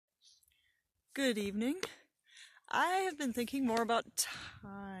Good evening. I have been thinking more about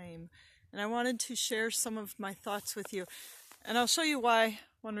time, and I wanted to share some of my thoughts with you. And I'll show you why.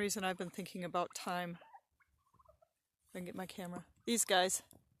 One reason I've been thinking about time. If I can get my camera. These guys,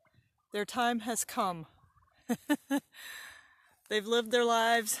 their time has come. They've lived their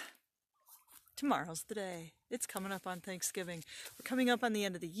lives. Tomorrow's the day. It's coming up on Thanksgiving. We're coming up on the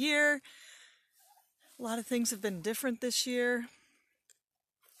end of the year. A lot of things have been different this year.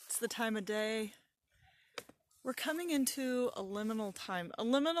 It's the time of day. We're coming into a liminal time. A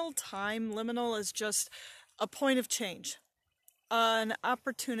liminal time, liminal is just a point of change, an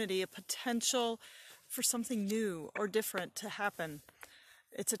opportunity, a potential for something new or different to happen.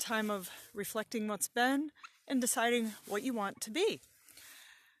 It's a time of reflecting what's been and deciding what you want to be.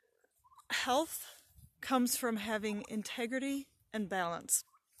 Health comes from having integrity and balance.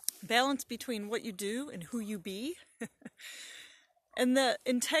 Balance between what you do and who you be. And the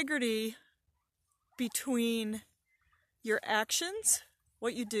integrity between your actions,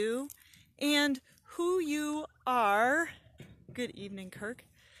 what you do, and who you are. Good evening, Kirk.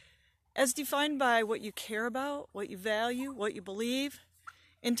 As defined by what you care about, what you value, what you believe.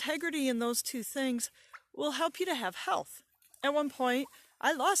 Integrity in those two things will help you to have health. At one point,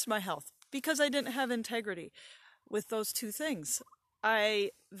 I lost my health because I didn't have integrity with those two things.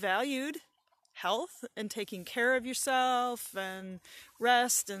 I valued health and taking care of yourself and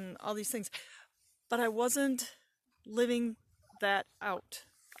rest and all these things, but I wasn't living that out.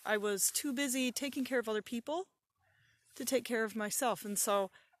 I was too busy taking care of other people to take care of myself, and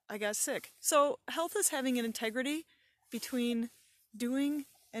so I got sick. So health is having an integrity between doing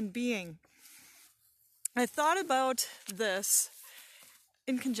and being. I thought about this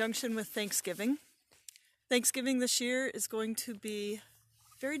in conjunction with Thanksgiving. Thanksgiving this year is going to be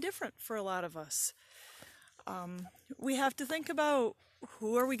very different for a lot of us. We have to think about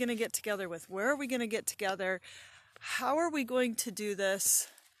who are we going to get together with? Where are we going to get together? How are we going to do this?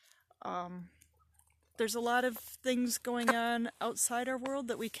 There's a lot of things going on outside our world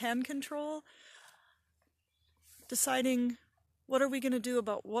that we can control. Deciding what are we going to do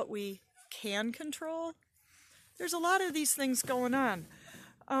about what we can control. There's a lot of these things going on.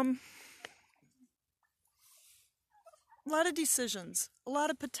 A lot of decisions, a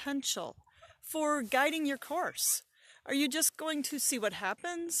lot of potential for guiding your course. Are you just going to see what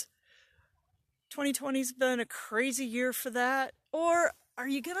happens? 2020's been a crazy year for that. Or are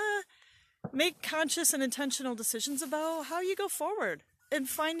you going to make conscious and intentional decisions about how you go forward and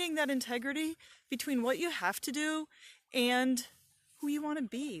finding that integrity between what you have to do and who you want to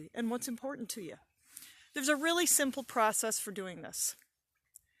be and what's important to you? There's a really simple process for doing this.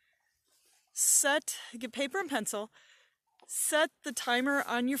 Get paper and pencil. Set the timer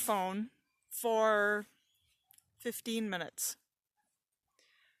on your phone for 15 minutes.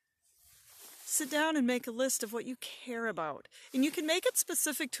 Sit down and make a list of what you care about. And you can make it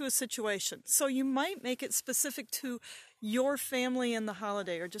specific to a situation. So you might make it specific to your family and the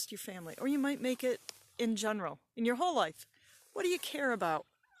holiday, or just your family. Or you might make it in general, in your whole life. What do you care about?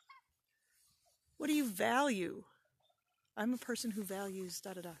 What do you value? I'm a person who values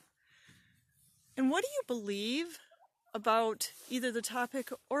da-da-da. And what do you believe about either the topic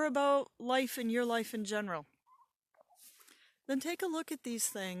or about life and your life in general? Then take a look at these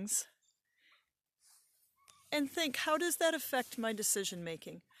things and think, how does that affect my decision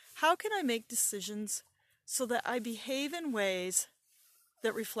making? How can I make decisions so that I behave in ways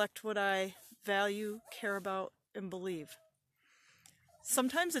that reflect what I value, care about, and believe?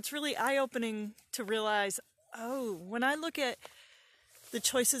 Sometimes it's really eye-opening to realize, oh, when I look at the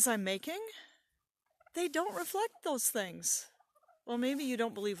choices I'm making, they don't reflect those things. Well, maybe you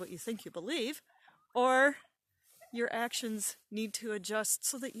don't believe what you think you believe, or your actions need to adjust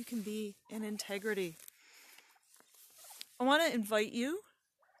so that you can be in integrity. I want to invite you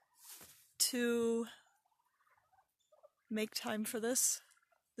to make time for this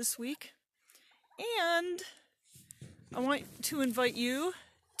week, and I want to invite you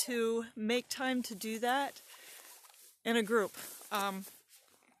to make time to do that in a group.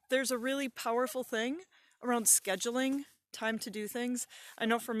 There's a really powerful thing around scheduling time to do things. I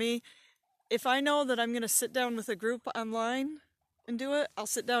know for me, if I know that I'm going to sit down with a group online and do it, I'll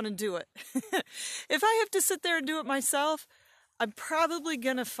sit down and do it. If I have to sit there and do it myself, I'm probably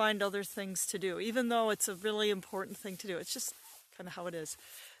going to find other things to do, even though it's a really important thing to do. It's just kind of how it is.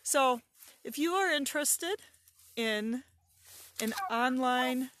 So if you are interested in an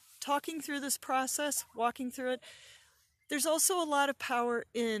online talking through this process, walking through it, there's also a lot of power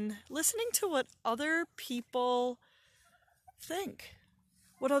in listening to what other people think,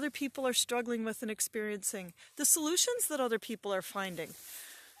 what other people are struggling with and experiencing, the solutions that other people are finding.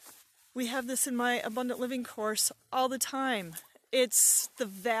 We have this in my Abundant Living course all the time. It's the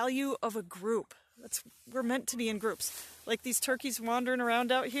value of a group. We're meant to be in groups. Like these turkeys wandering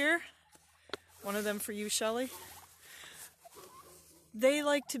around out here. One of them for you, Shelley. They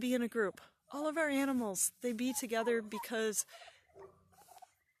like to be in a group. All of our animals, they be together because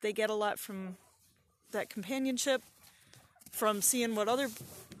they get a lot from that companionship, from seeing what other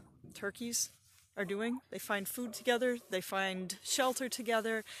turkeys are doing. They find food together, they find shelter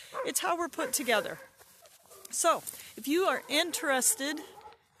together. It's how we're put together. So, if you are interested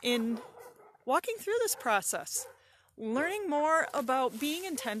in walking through this process, learning more about being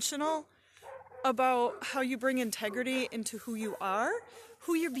intentional, about how you bring integrity into who you are,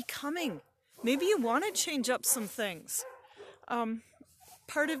 who you're becoming. Maybe you want to change up some things.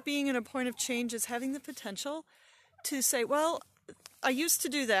 Part of being in a point of change is having the potential to say, well, I used to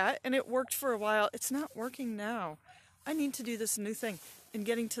do that and it worked for a while. It's not working now. I need to do this new thing. And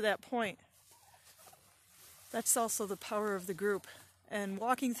getting to that point. That's also the power of the group and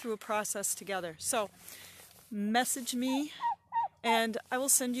walking through a process together. So message me and I will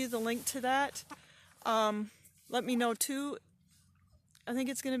send you the link to that. Let me know too. I think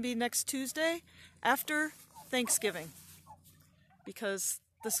it's going to be next Tuesday after Thanksgiving, because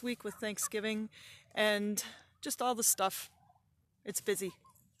this week with Thanksgiving and just all the stuff, it's busy.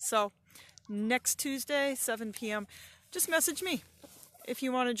 So next Tuesday, 7 p.m., just message me if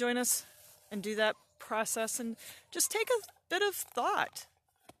you want to join us and do that process and just take a bit of thought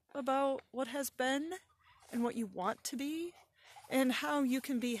about what has been and what you want to be and how you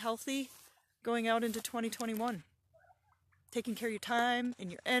can be healthy going out into 2021. Taking care of your time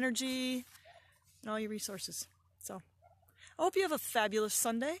and your energy and all your resources. So I hope you have a fabulous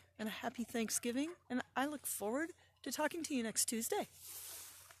Sunday and a happy Thanksgiving, and I look forward to talking to you next Tuesday.